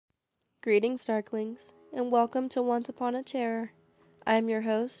Greetings, Darklings, and welcome to Once Upon a Terror. I am your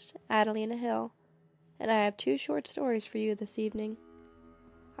host, Adelina Hill, and I have two short stories for you this evening.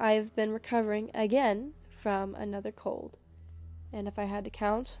 I have been recovering again from another cold, and if I had to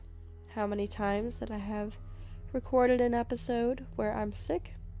count how many times that I have recorded an episode where I'm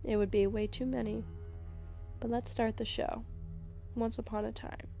sick, it would be way too many. But let's start the show. Once upon a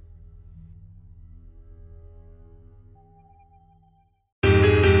time.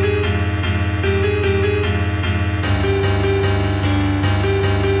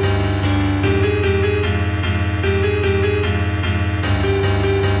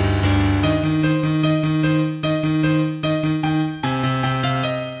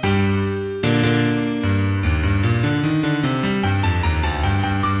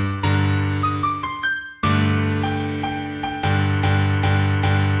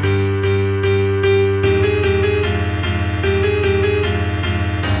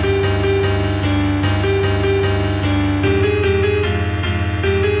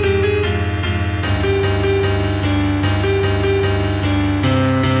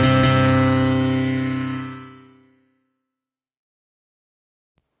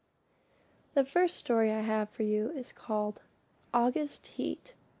 The first story I have for you is called August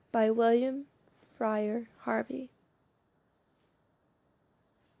Heat by William Fryer Harvey.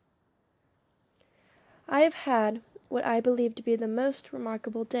 I have had what I believe to be the most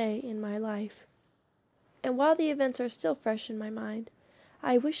remarkable day in my life, and while the events are still fresh in my mind,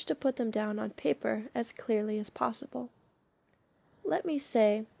 I wish to put them down on paper as clearly as possible. Let me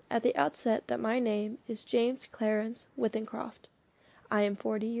say at the outset that my name is James Clarence Withencroft. I am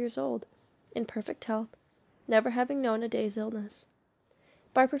 40 years old, in perfect health, never having known a day's illness.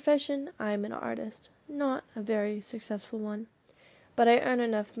 By profession, I am an artist, not a very successful one, but I earn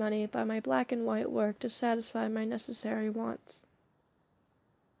enough money by my black and white work to satisfy my necessary wants.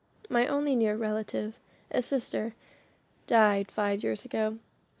 My only near relative, a sister, died 5 years ago,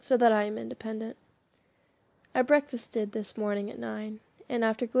 so that I am independent. I breakfasted this morning at 9, and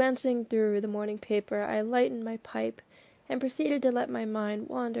after glancing through the morning paper, I lightened my pipe and proceeded to let my mind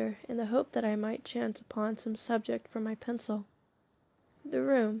wander in the hope that I might chance upon some subject for my pencil. The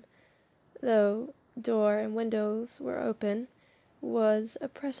room, though door and windows were open, was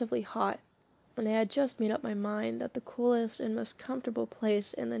oppressively hot, and I had just made up my mind that the coolest and most comfortable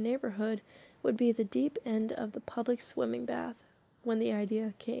place in the neighborhood would be the deep end of the public swimming bath, when the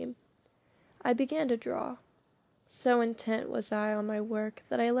idea came. I began to draw. So intent was I on my work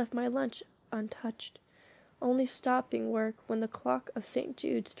that I left my lunch untouched, only stopping work when the clock of St.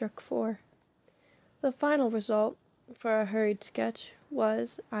 Jude struck 4. The final result, for a hurried sketch,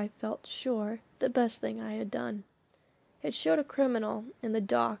 was, I felt sure, the best thing I had done. It showed a criminal in the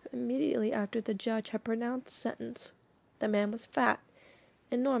dock immediately after the judge had pronounced sentence. The man was fat,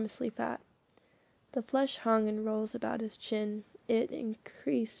 enormously fat. The flesh hung in rolls about his chin. It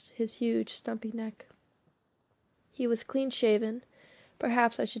increased his huge, stumpy neck. He was clean-shaven.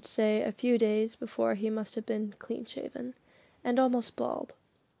 Perhaps I should say a few days before he must have been clean-shaven, and almost bald.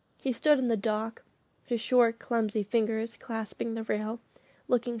 He stood in the dock, his short, clumsy fingers clasping the rail,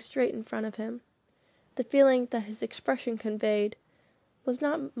 looking straight in front of him. The feeling that his expression conveyed was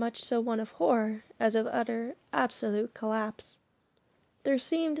not much so one of horror as of utter, absolute collapse. There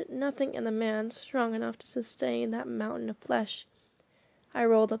seemed nothing in the man strong enough to sustain that mountain of flesh. I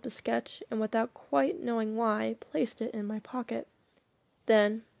rolled up the sketch, and without quite knowing why, placed it in my pocket.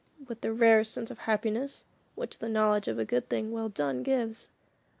 Then, with the rare sense of happiness which the knowledge of a good thing well done gives,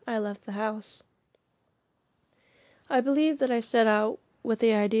 I left the house. I believe that I set out with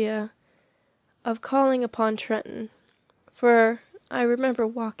the idea of calling upon Trenton, for I remember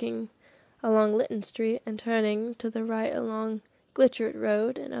walking along Lytton Street and turning to the right along Glitchert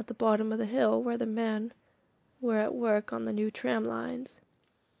Road and at the bottom of the hill where the men were at work on the new tram lines.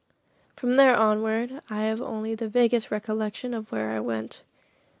 From there onward, I have only the vaguest recollection of where I went.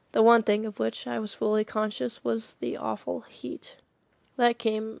 The one thing of which I was fully conscious was the awful heat that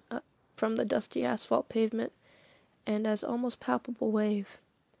came up from the dusty asphalt pavement, and as almost palpable wave.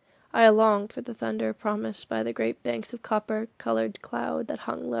 I longed for the thunder promised by the great banks of copper-colored cloud that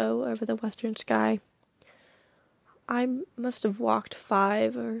hung low over the western sky. I must have walked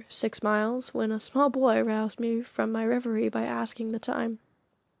 5 or 6 miles when a small boy roused me from my reverie by asking the time.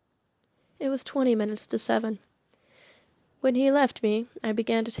 It was 20 minutes to 7. When he left me, I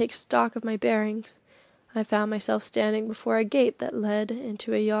began to take stock of my bearings. I found myself standing before a gate that led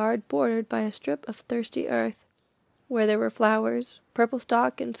into a yard bordered by a strip of thirsty earth, where there were flowers, purple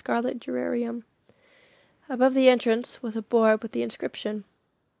stock and scarlet geranium. Above the entrance was a board with the inscription,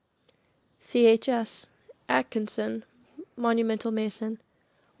 C.H.S. Atkinson, monumental mason,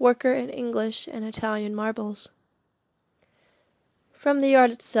 worker in English and Italian marbles. From the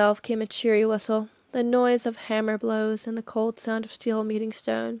yard itself came a cheery whistle, the noise of hammer blows and the cold sound of steel meeting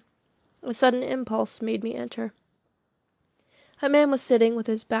stone. A sudden impulse made me enter. A man was sitting with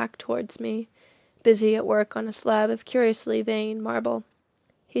his back towards me, busy at work on a slab of curiously veined marble.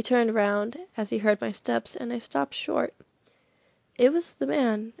 He turned round as he heard my steps, and I stopped short. It was the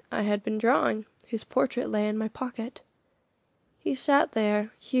man I had been drawing, whose portrait lay in my pocket. He sat there,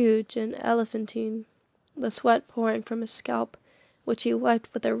 huge and elephantine, the sweat pouring from his scalp, which he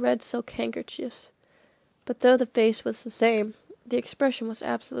wiped with a red silk handkerchief. But though the face was the same, the expression was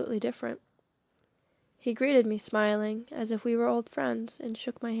absolutely different. He greeted me smiling, as if we were old friends, and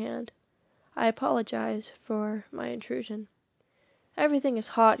shook my hand. I apologized for my intrusion. "Everything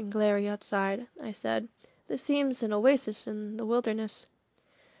is hot and glary outside," I said. "This seems an oasis in the wilderness."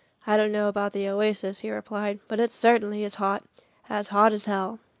 "I don't know about the oasis," he replied, "but it certainly is hot as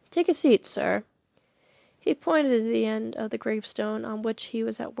hell. Take a seat, sir." He pointed to the end of the gravestone on which he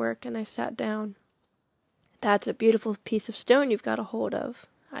was at work, and I sat down. "That's a beautiful piece of stone you've got a hold of,"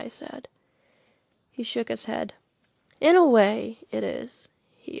 I said. He shook his head. "In a way, it is,"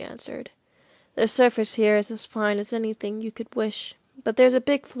 he answered. "The surface here is as fine as anything you could wish, but there's a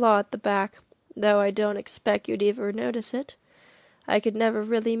big flaw at the back, though I don't expect you'd ever notice it. I could never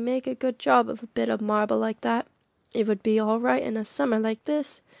really make a good job of a bit of marble like that. It would be all right in a summer like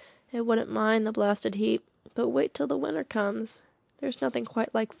this. It wouldn't mind the blasted heat, but wait till the winter comes. There's nothing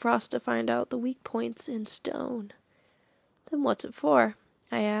quite like frost to find out the weak points in stone." "Then what's it for?"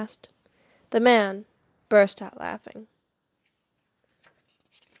 I asked. The man burst out laughing.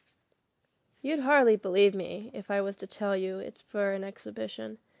 "You'd hardly believe me if I was to tell you it's for an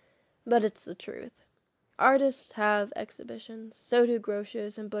exhibition, but it's the truth. Artists have exhibitions, so do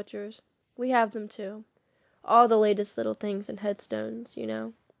grocers and butchers. We have them too. All the latest little things in headstones, you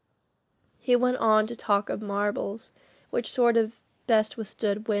know." He went on to talk of marbles, which sort of best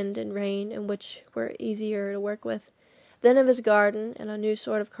withstood wind and rain, and which were easier to work with, then of his garden and a new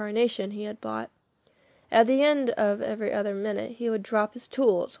sort of carnation he had bought. At the end of every other minute he would drop his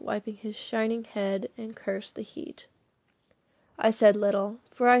tools, wiping his shining head, and curse the heat. I said little,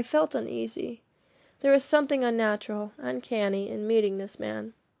 for I felt uneasy. There was something unnatural, uncanny, in meeting this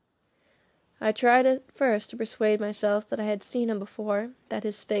man. I tried at first to persuade myself that I had seen him before, that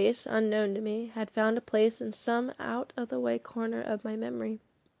his face, unknown to me, had found a place in some out-of-the-way corner of my memory.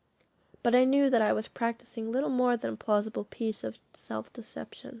 But I knew that I was practicing little more than a plausible piece of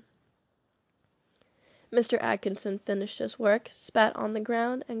self-deception. Mr. Atkinson finished his work, spat on the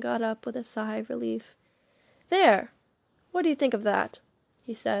ground, and got up with a sigh of relief. "There! What do you think of that?"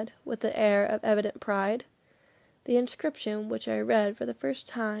 he said, with an air of evident pride. The inscription, which I read for the first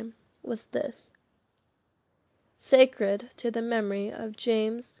time, was this: "Sacred to the memory of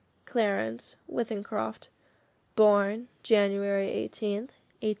James Clarence Withenscroft, born January 18th,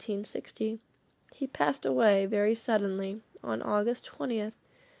 1860. He passed away very suddenly on August 20th,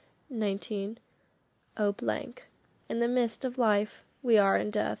 19 In the midst of life we are in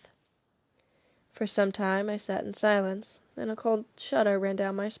death." For some time I sat in silence, and a cold shudder ran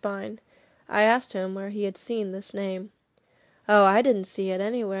down my spine. I asked him where he had seen this name. "Oh, I didn't see it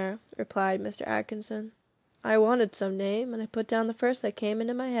anywhere," replied Mr. Atkinson. "I wanted some name, and I put down the first that came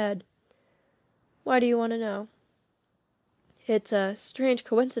into my head. Why do you want to know?" "It's a strange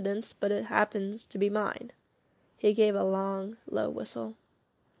coincidence, but it happens to be mine." He gave a long, low whistle.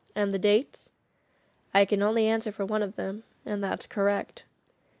 "And the dates?" "I can only answer for one of them, and that's correct."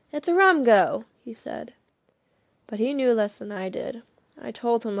 "It's a rum go," he said. But he knew less than I did. I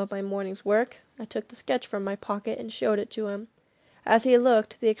told him of my morning's work. I took the sketch from my pocket and showed it to him. As he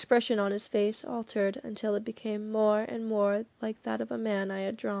looked, the expression on his face altered until it became more and more like that of a man I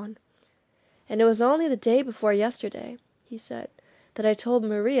had drawn. "And it was only the day before yesterday," he said, "that I told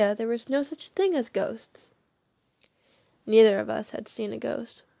Maria there was no such thing as ghosts." Neither of us had seen a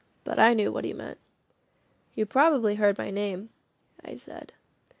ghost, but I knew what he meant. "You probably heard my name," I said.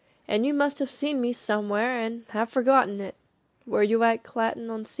 "And you must have seen me somewhere and have forgotten it. Were you at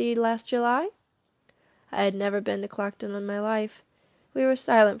Clacton-on-Sea last July?" I had never been to Clacton in my life. We were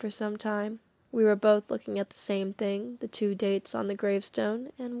silent for some time. We were both looking at the same thing, the two dates on the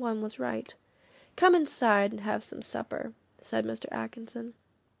gravestone, and one was right. "Come inside and have some supper," said Mr. Atkinson.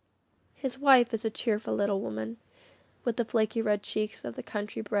 His wife is a cheerful little woman, with the flaky red cheeks of the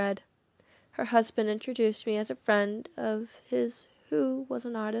country bred. Her husband introduced me as a friend of his who was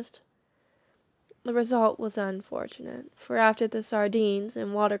an artist. The result was unfortunate, for after the sardines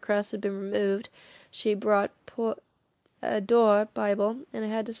and watercress had been removed, she brought a Dore Bible, and I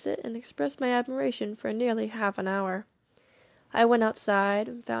had to sit and express my admiration for nearly half an hour. I went outside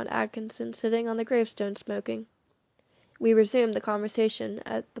and found Atkinson sitting on the gravestone smoking. We resumed the conversation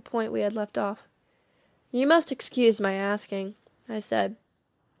at the point we had left off. "You must excuse my asking," I said,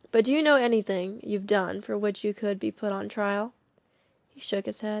 "but do you know anything you've done for which you could be put on trial?" He shook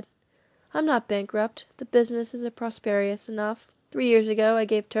his head. "I'm not bankrupt. The business is prosperous enough. 3 years ago I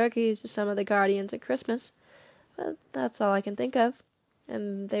gave turkeys to some of the guardians at Christmas, but that's all I can think of.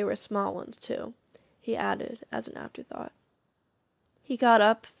 And they were small ones, too," he added as an afterthought. He got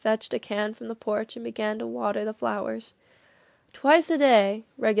up, fetched a can from the porch, and began to water the flowers. "Twice a day,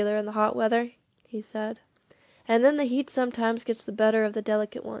 regular in the hot weather," he said. "And then the heat sometimes gets the better of the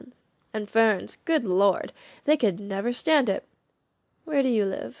delicate ones. And ferns, good Lord, they could never stand it. Where do you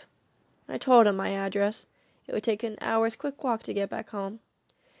live?" I told him my address. It would take an hour's quick walk to get back home.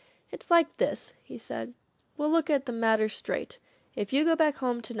 "It's like this," he said. "We'll look at the matter straight. If you go back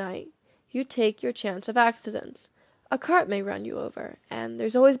home tonight, you take your chance of accidents. A cart may run you over, and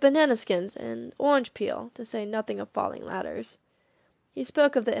there's always banana skins and orange peel, to say nothing of falling ladders." He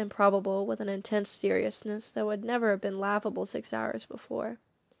spoke of the improbable with an intense seriousness that would never have been laughable 6 hours before.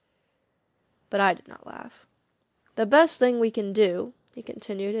 But I did not laugh. "The best thing we can do," he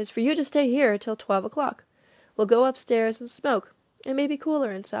continued, "is for you to stay here till 12 o'clock. We'll go upstairs and smoke. It may be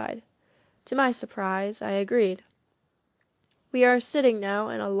cooler inside." To my surprise, I agreed. We are sitting now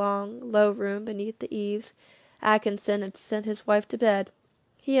in a long, low room beneath the eaves. Atkinson had sent his wife to bed.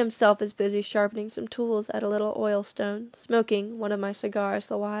 He himself is busy sharpening some tools at a little oilstone, smoking one of my cigars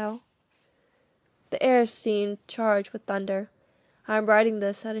the while. The air seemed charged with thunder. I am writing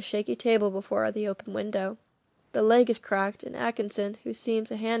this at a shaky table before the open window. The leg is cracked, and Atkinson, who seems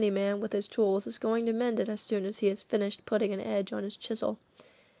a handy man with his tools, is going to mend it as soon as he has finished putting an edge on his chisel.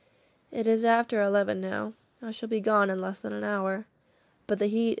 It is after 11 now. I shall be gone in less than an hour, but the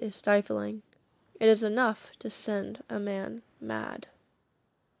heat is stifling. It is enough to send a man mad.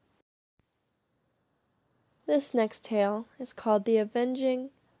 This next tale is called The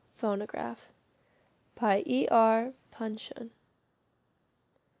Avenging Phonograph by E.R. Punshon.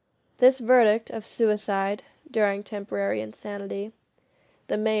 This verdict of suicide during temporary insanity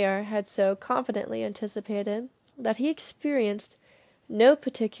the mayor had so confidently anticipated that he experienced no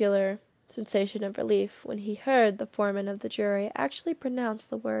particular sensation of relief when he heard the foreman of the jury actually pronounce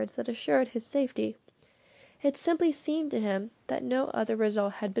the words that assured his safety. It simply seemed to him that no other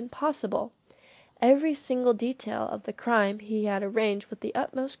result had been possible. Every single detail of the crime he had arranged with the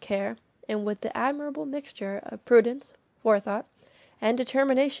utmost care, and with the admirable mixture of prudence, forethought, and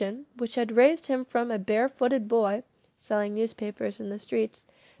determination which had raised him from a barefooted boy, selling newspapers in the streets,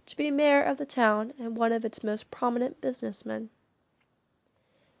 to be mayor of the town and one of its most prominent business men.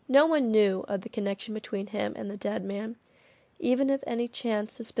 No one knew of the connection between him and the dead man. Even if any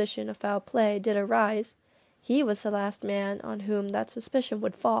chance suspicion of foul play did arise, he was the last man on whom that suspicion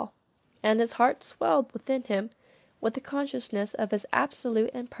would fall, and his heart swelled within him with the consciousness of his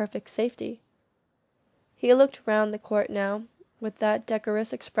absolute and perfect safety. He looked round the court now, with that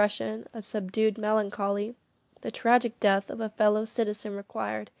decorous expression of subdued melancholy the tragic death of a fellow citizen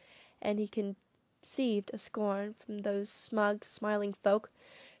required, and he conceived a scorn from those smug, smiling folk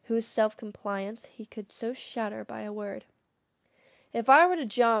whose self-compliance he could so shatter by a word. "If I were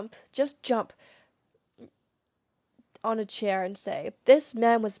to just jump on a chair and say, 'This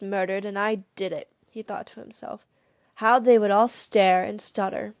man was murdered and I did it,'" he thought to himself, "how they would all stare and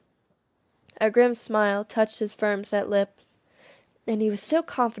stutter." A grim smile touched his firm-set lips, and he was so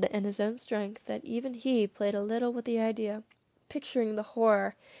confident in his own strength that even he played a little with the idea, picturing the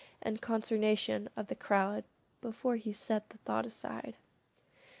horror and consternation of the crowd before he set the thought aside.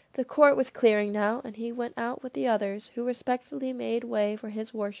 The court was clearing now, and he went out with the others, who respectfully made way for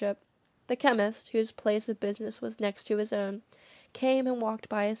his worship. The chemist, whose place of business was next to his own, came and walked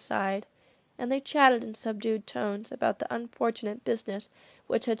by his side, and they chatted in subdued tones about the unfortunate business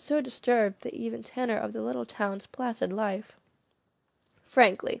which had so disturbed the even tenor of the little town's placid life.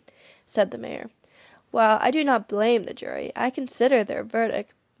 "Frankly," said the mayor, "while I do not blame the jury, I consider their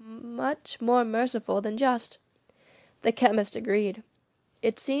verdict much more merciful than just." The chemist agreed.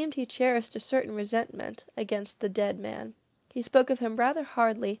 It seemed he cherished a certain resentment against the dead man. He spoke of him rather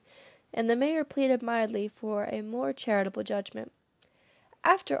hardly, and the mayor pleaded mildly for a more charitable judgment.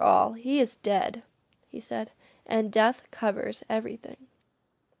 "After all, he is dead," he said, "and death covers everything."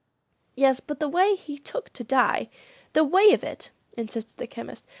 "Yes, but the way he took to die, the way of it," insisted the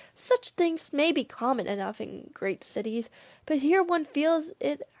chemist. "Such things may be common enough in great cities, but here one feels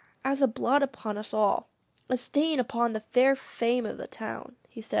it as a blot upon us all. A stain upon the fair fame of the town,"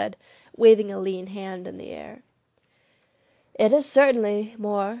 he said, waving a lean hand in the air. "It is certainly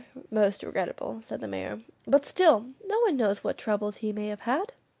most regrettable," said the mayor. "But still, no one knows what troubles he may have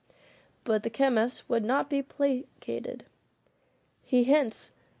had." But the chemist would not be placated. "He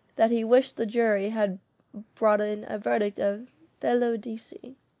hints that he wished the jury had brought in a verdict of felo de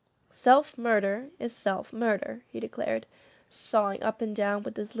se. Self-murder is self-murder," he declared, sawing up and down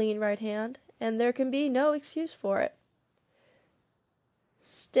with his lean right hand, "and there can be no excuse for it."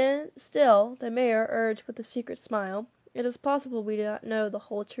 Still, the mayor urged with a secret smile, "it is possible we do not know the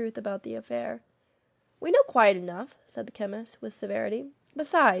whole truth about the affair." "We know quite enough," said the chemist, with severity.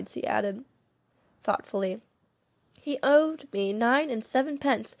 "Besides," he added, thoughtfully, "he owed me 9 7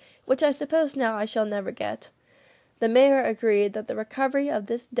 pence, which I suppose now I shall never get." The mayor agreed that the recovery of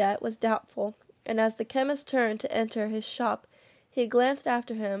this debt was doubtful, and as the chemist turned to enter his shop, he glanced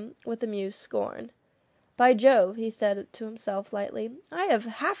after him with amused scorn. "By Jove," he said to himself lightly, "I have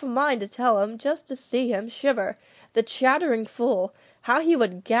half a mind to tell him, just to see him shiver. The chattering fool! How he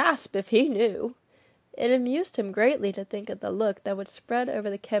would gasp if he knew!" It amused him greatly to think of the look that would spread over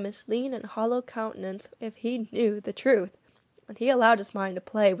the chemist's lean and hollow countenance if he knew the truth, and he allowed his mind to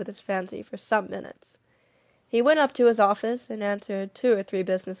play with his fancy for some minutes. He went up to his office and answered 2 or 3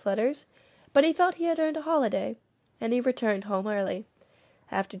 business letters, but he felt he had earned a holiday, and he returned home early.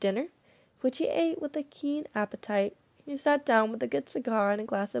 After dinner, which he ate with a keen appetite, he sat down with a good cigar and a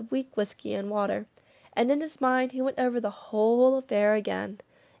glass of weak whiskey and water, and in his mind he went over the whole affair again.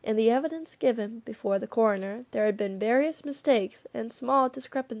 In the evidence given before the coroner there had been various mistakes and small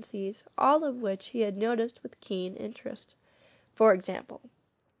discrepancies, all of which he had noticed with keen interest. For example,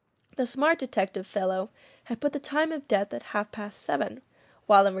 the smart detective fellow had put the time of death at 7:30,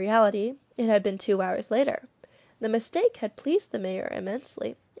 while in reality it had been 2 hours later. The mistake had pleased the mayor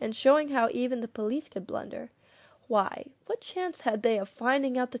immensely, and showing how even the police could blunder. Why, what chance had they of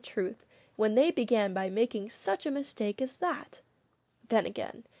finding out the truth when they began by making such a mistake as that? Then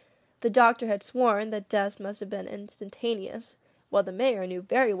again, the doctor had sworn that death must have been instantaneous, while the mayor knew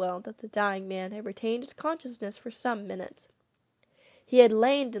very well that the dying man had retained his consciousness for some minutes. He had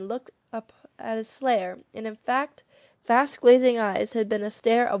lain and looked up at his slayer, and in fact, fast glazing eyes had been a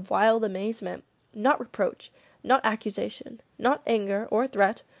stare of wild amazement, not reproach, not accusation, not anger or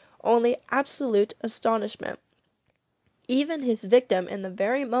threat, only absolute astonishment. Even his victim in the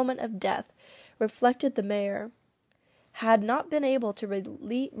very moment of death, reflected the mayor, had not been able to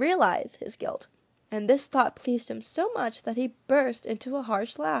realize his guilt, and this thought pleased him so much that he burst into a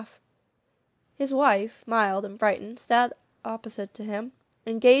harsh laugh. His wife, mild and frightened, sat opposite to him,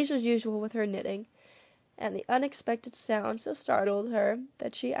 engaged as usual with her knitting, and the unexpected sound so startled her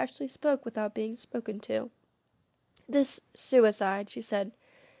that she actually spoke without being spoken to. "This suicide," she said,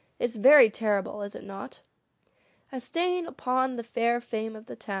 "is very terrible, is it not?" "A stain upon the fair fame of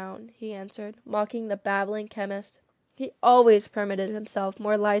the town," he answered, mocking the babbling chemist. He always permitted himself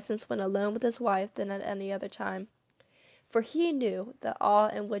more license when alone with his wife than at any other time, for he knew the awe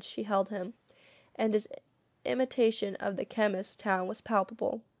in which she held him, and his imitation of the chemist's town was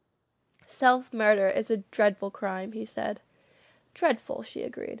palpable. "Self-murder is a dreadful crime," he said. "Dreadful," she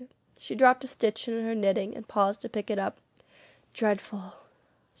agreed. She dropped a stitch in her knitting and paused to pick it up. "Dreadful,"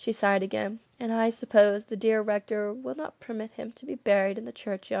 she sighed again, "and I suppose the dear rector will not permit him to be buried in the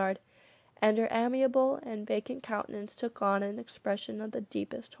churchyard," and her amiable and vacant countenance took on an expression of the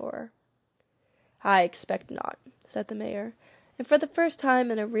deepest horror. "I expect not," said the mayor, and for the first time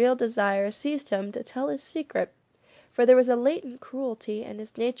a real desire seized him to tell his secret, for there was a latent cruelty in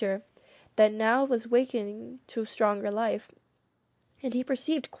his nature that now was wakening to stronger life, and he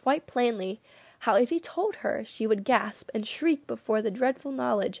perceived quite plainly how if he told her she would gasp and shriek before the dreadful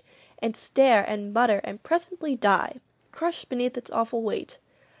knowledge, and stare and mutter and presently die, crushed beneath its awful weight.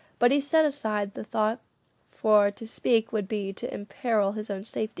 But he set aside the thought, for to speak would be to imperil his own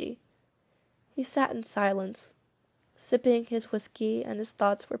safety. He sat in silence, sipping his whiskey, and his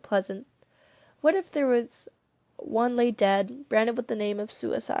thoughts were pleasant. What if there was one lay dead, branded with the name of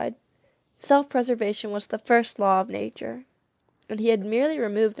suicide? Self-preservation was the first law of nature, and he had merely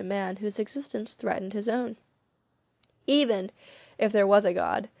removed a man whose existence threatened his own. Even if there was a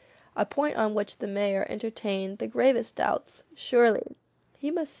God, a point on which the mayor entertained the gravest doubts, surely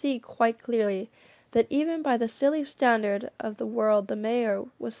he must see quite clearly that even by the silly standard of the world the mayor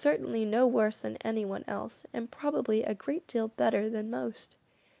was certainly no worse than anyone else, and probably a great deal better than most.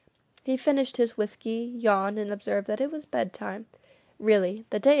 He finished his whiskey, yawned, and observed that it was bedtime. Really,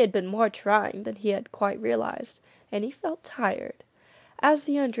 the day had been more trying than he had quite realized, and he felt tired. As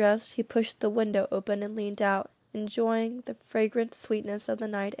he undressed, he pushed the window open and leaned out, enjoying the fragrant sweetness of the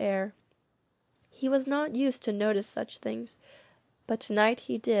night air. He was not used to notice such things, but tonight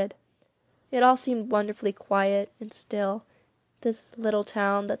he did. It all seemed wonderfully quiet and still, this little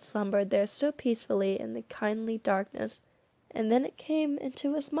town that slumbered there so peacefully in the kindly darkness, and then it came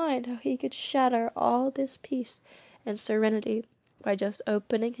into his mind how he could shatter all this peace and serenity by just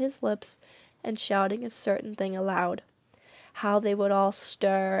opening his lips and shouting a certain thing aloud. How they would all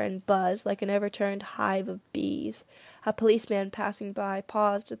stir and buzz like an overturned hive of bees. A policeman passing by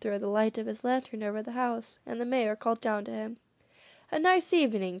paused to throw the light of his lantern over the house, and the mayor called down to him. "A nice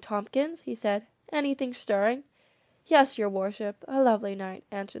evening, Tompkins," he said. "Anything stirring?" "Yes, your worship, a lovely night,"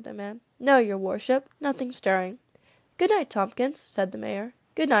 answered the man. "No, your worship, nothing stirring." "Good night, Tompkins," said the mayor.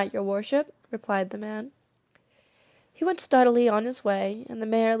 "Good night, your worship," replied the man. He went steadily on his way, and the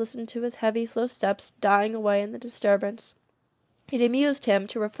mayor listened to his heavy, slow steps dying away in the disturbance. It amused him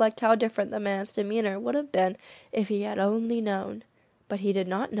to reflect how different the man's demeanor would have been if he had only known. But he did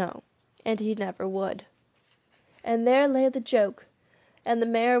not know, and he never would. And there lay the joke, and the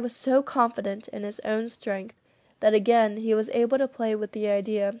mayor was so confident in his own strength that again he was able to play with the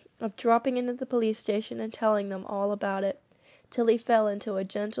idea of dropping into the police station and telling them all about it, till he fell into a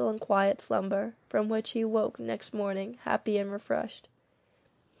gentle and quiet slumber, from which he woke next morning happy and refreshed.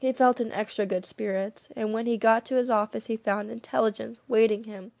 He felt in extra good spirits, and when he got to his office he found intelligence waiting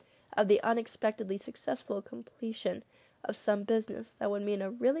him of the unexpectedly successful completion of some business that would mean a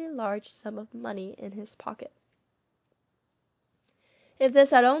really large sum of money in his pocket. If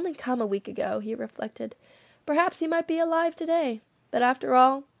this had only come a week ago, he reflected, perhaps he might be alive today. But after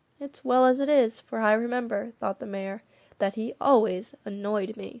all, it's well as it is, for I remember, thought the mayor, that he always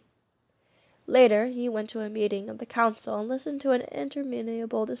annoyed me. Later he went to a meeting of the council and listened to an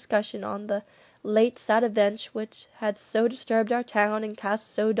interminable discussion on the late sad event which had so disturbed our town and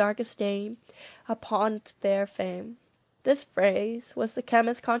cast so dark a stain upon its fair fame. This phrase was the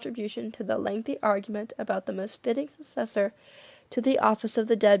chemist's contribution to the lengthy argument about the most fitting successor to the office of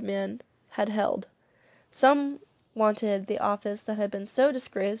the dead man had held. Some wanted the office that had been so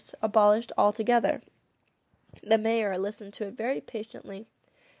disgraced abolished altogether. The mayor listened to it very patiently,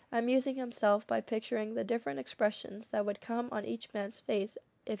 amusing himself by picturing the different expressions that would come on each man's face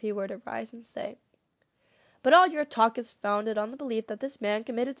if he were to rise and say, "But all your talk is founded on the belief that this man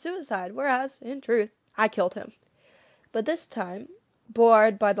committed suicide, whereas, in truth, I killed him." But this time,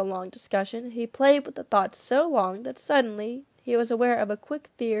 bored by the long discussion, he played with the thought so long that suddenly he was aware of a quick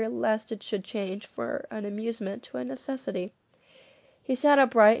fear lest it should change from an amusement to a necessity. He sat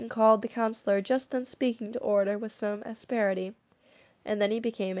upright and called the councillor just then speaking to order with some asperity. And then he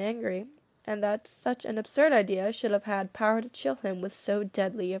became angry, and that such an absurd idea should have had power to chill him with so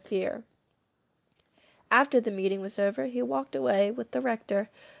deadly a fear. After the meeting was over, he walked away with the rector,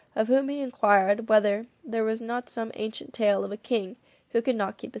 of whom he inquired whether there was not some ancient tale of a king who could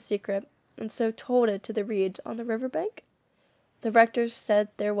not keep a secret, and so told it to the reeds on the river bank. The rector said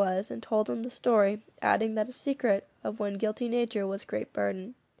there was, and told him the story, adding that a secret of one guilty nature was great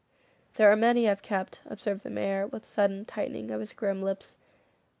burden. "There are many I've kept," observed the mayor, with sudden tightening of his grim lips,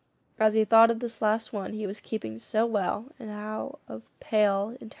 as he thought of this last one he was keeping so well, and how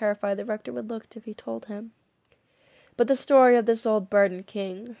pale and terrified the rector would look if he told him. But the story of this old burdened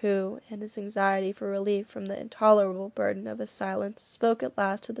king, who, in his anxiety for relief from the intolerable burden of his silence, spoke at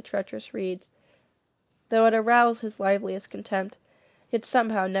last to the treacherous reeds, though it aroused his liveliest contempt, yet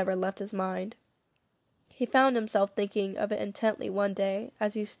somehow never left his mind. He found himself thinking of it intently one day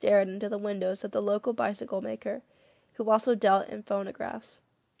as he stared into the windows of the local bicycle maker, who also dealt in phonographs.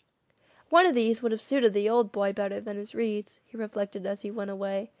 One of these would have suited the old boy better than his reeds, he reflected as he went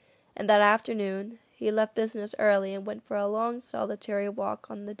away, and that afternoon he left business early and went for a long solitary walk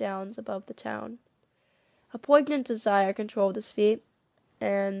on the downs above the town. A poignant desire controlled his feet,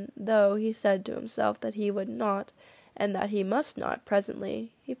 and though he said to himself that he would not, and that he must not,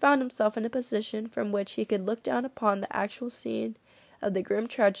 presently, he found himself in a position from which he could look down upon the actual scene of the grim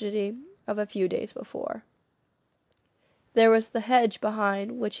tragedy of a few days before. There was the hedge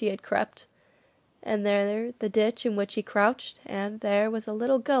behind which he had crept, and there the ditch in which he crouched, and there was a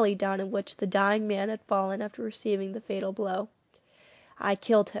little gully down in which the dying man had fallen after receiving the fatal blow. "I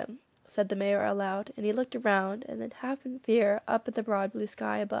killed him," said the mayor aloud, and he looked around, and then half in fear up at the broad blue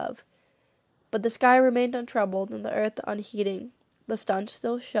sky above. But the sky remained untroubled, and the earth unheeding. The sun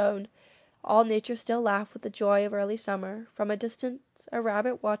still shone. All nature still laughed with the joy of early summer. From a distance a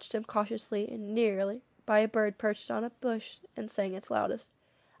rabbit watched him cautiously, and nearly by a bird perched on a bush and sang its loudest.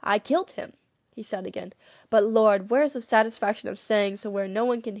 "I killed him," he said again. "But, Lord, where's the satisfaction of saying so where no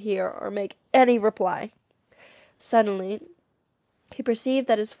one can hear or make any reply?" Suddenly he perceived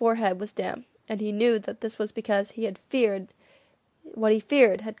that his forehead was damp, and he knew that this was because what he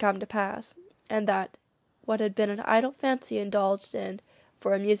feared had come to pass, and that what had been an idle fancy indulged in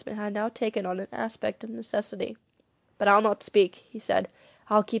for amusement had now taken on an aspect of necessity. "But I'll not speak," he said.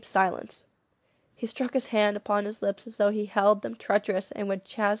 "I'll keep silence." He struck his hand upon his lips as though he held them treacherous and would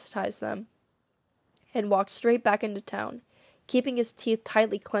chastise them, and walked straight back into town, keeping his teeth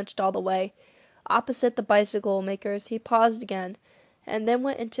tightly clenched all the way. Opposite the bicycle maker's he paused again, and then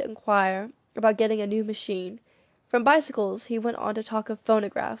went in to inquire about getting a new machine. From bicycles he went on to talk of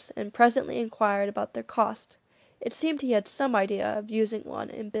phonographs, and presently inquired about their cost. It seemed he had some idea of using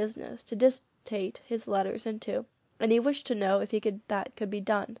one in business to dictate his letters into, and he wished to know if that could be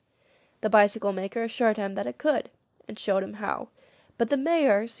done. The bicycle maker assured him that it could, and showed him how, but the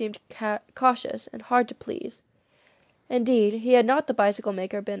mayor seemed cautious and hard to please. Indeed, had not the bicycle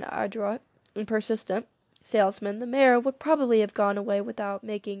maker been adroit and persistent salesman, the mayor would probably have gone away without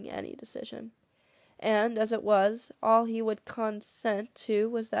making any decision. And, as it was, all he would consent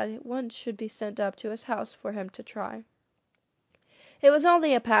to was that one should be sent up to his house for him to try. "It was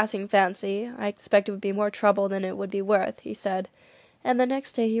only a passing fancy. I expect it would be more trouble than it would be worth," he said, and the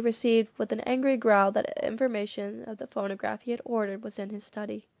next day he received with an angry growl that information of the phonograph he had ordered was in his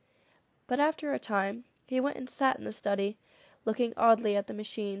study. But after a time he went and sat in the study, looking oddly at the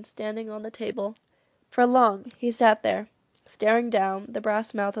machine standing on the table. For long he sat there, staring down the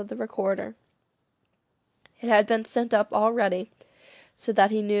brass mouth of the recorder. It had been sent up already, so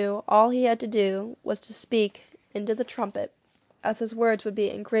that he knew all he had to do was to speak into the trumpet, as his words would be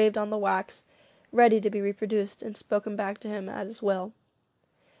engraved on the wax, ready to be reproduced and spoken back to him at his will.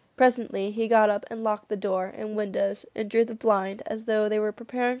 Presently he got up and locked the door and windows and drew the blind as though they were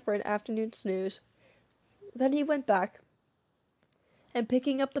preparing for an afternoon snooze. Then he went back, and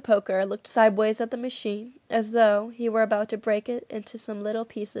picking up the poker, looked sideways at the machine, as though he were about to break it into some little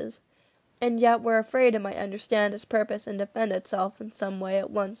pieces, and yet were afraid it might understand his purpose and defend itself in some way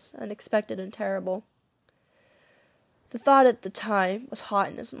at once unexpected and terrible. The thought at the time was hot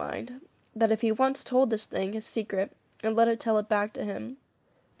in his mind, that if he once told this thing his secret, and let it tell it back to him,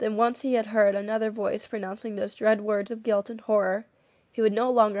 then once he had heard another voice pronouncing those dread words of guilt and horror, he would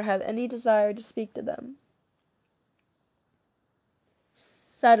no longer have any desire to speak to them.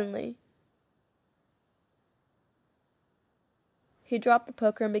 Suddenly he dropped the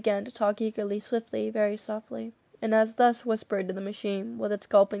poker and began to talk eagerly, swiftly, very softly, and as thus whispered to the machine, with its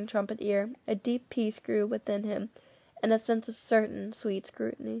gulping trumpet ear, a deep peace grew within him, and a sense of certain, sweet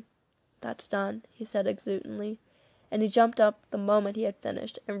scrutiny. "That's done," he said exultantly, and he jumped up the moment he had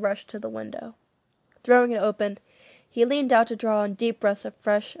finished, and rushed to the window. Throwing it open, he leaned out to draw in deep breaths of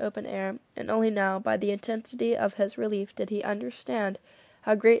fresh, open air, and only now, by the intensity of his relief, did he understand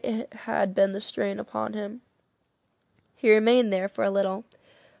how great had been the strain upon him. He remained there for a little,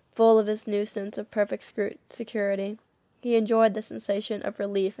 full of his new sense of perfect security. He enjoyed the sensation of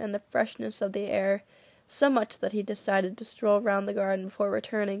relief and the freshness of the air so much that he decided to stroll round the garden before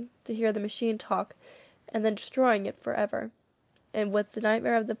returning, to hear the machine talk, and then destroying it forever, and with the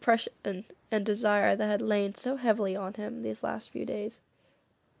nightmare of depression and desire that had lain so heavily on him these last few days.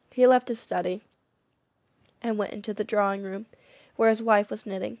 He left his study, and went into the drawing-room, where his wife was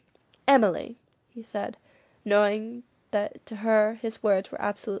knitting. "Emily," he said, knowing that to her his words were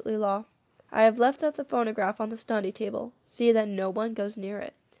absolutely law, "I have left the phonograph on the study table. See that no one goes near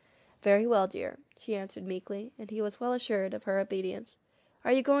it." "Very well, dear," she answered meekly, and he was well assured of her obedience.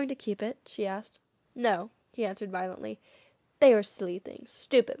 "Are you going to keep it?" she asked. "No," he answered violently. "They are silly things,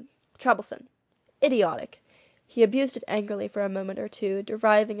 stupid, troublesome, idiotic." He abused it angrily for a moment or two,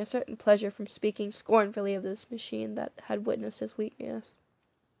 deriving a certain pleasure from speaking scornfully of this machine that had witnessed his weakness.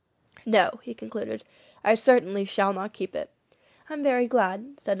 "No," he concluded, "I certainly shall not keep it." "I'm very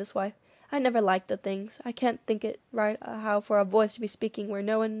glad," said his wife. "I never liked the things. I can't think it right how for a voice to be speaking where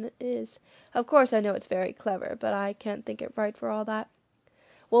no one is. Of course I know it's very clever, but I can't think it right for all that."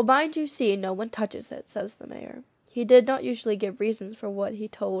 "Well, mind you see no one touches it," says the mayor. He did not usually give reasons for what he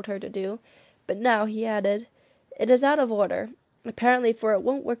told her to do, but now he added, "It is out of order, apparently, for it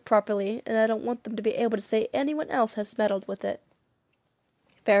won't work properly, and I don't want them to be able to say anyone else has meddled with it."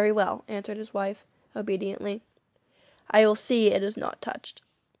 "Very well," answered his wife, obediently. "I will see it is not touched."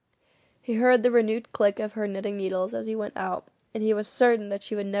 He heard the renewed click of her knitting needles as he went out, and he was certain that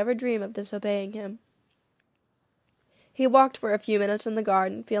she would never dream of disobeying him. He walked for a few minutes in the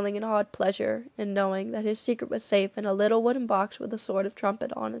garden, feeling an odd pleasure in knowing that his secret was safe in a little wooden box with a sort of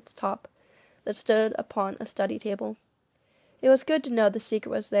trumpet on its top, that stood upon a study table. It was good to know the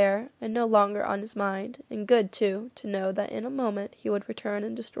secret was there, and no longer on his mind, and good, too, to know that in a moment he would return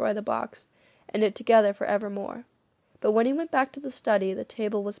and destroy the box, and it together for evermore. But when he went back to the study, the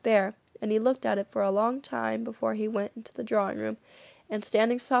table was bare, and he looked at it for a long time before he went into the drawing-room, and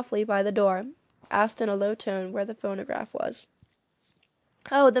standing softly by the door, asked in a low tone where the phonograph was.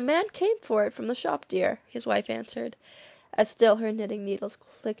 "Oh, the man came for it from the shop, dear," his wife answered, as still her knitting needles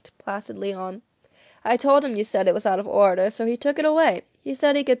clicked placidly on. "I told him you said it was out of order, so he took it away. He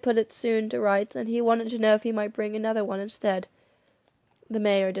said he could put it soon to rights, and he wanted to know if he might bring another one instead." The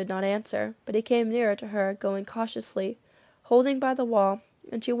mayor did not answer, but he came nearer to her, going cautiously, holding by the wall,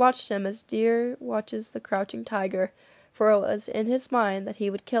 and she watched him as deer watches the crouching tiger, for it was in his mind that he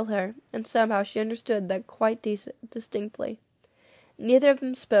would kill her, and somehow she understood that quite distinctly. Neither of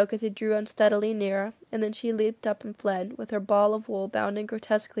them spoke as he drew unsteadily nearer, and then she leaped up and fled, with her ball of wool bounding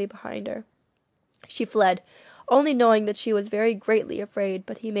grotesquely behind her. She fled, only knowing that she was very greatly afraid,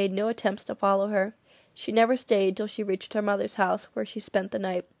 but he made no attempts to follow her. She never stayed till she reached her mother's house, where she spent the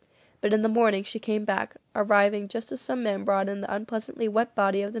night. But in the morning she came back, arriving just as some men brought in the unpleasantly wet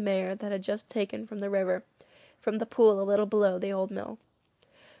body of the mayor that had just taken from the river, from the pool a little below the old mill.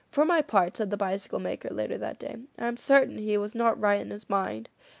 "For my part," said the bicycle maker later that day, "I am certain he was not right in his mind.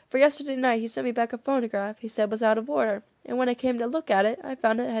 For yesterday night he sent me back a phonograph he said was out of order, and when I came to look at it, I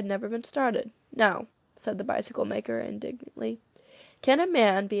found it had never been started. Now," said the bicycle maker indignantly, "can a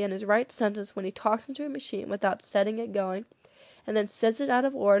man be in his right senses when he talks into a machine without setting it going, and then says it out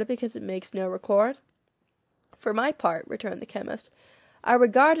of order because it makes no record?" "For my part," returned the chemist, "I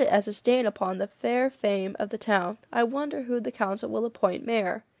regard it as a stain upon the fair fame of the town. I wonder who the council will appoint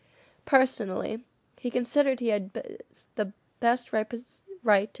mayor." Personally, he considered he had the best right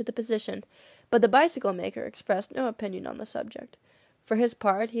to the position, but the bicycle maker expressed no opinion on the subject. For his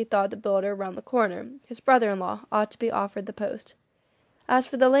part, he thought the builder round the corner, his brother-in-law, ought to be offered the post. As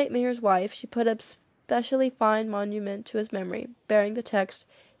for the late mayor's wife, she put up a specially fine monument to his memory, bearing the text,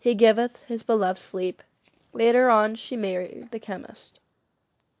 "He giveth his beloved sleep." Later on, she married the chemist.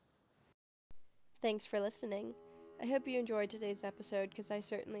 Thanks for listening. I hope you enjoyed today's episode, because I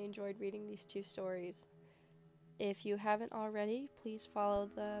certainly enjoyed reading these two stories. If you haven't already, please follow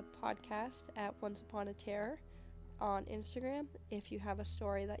the podcast at Once Upon a Terror on Instagram. If you have a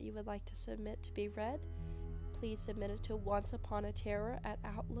story that you would like to submit to be read, please submit it to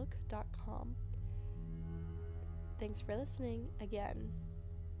onceuponaterror@outlook.com. Thanks for listening again.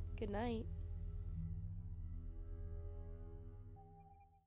 Good night.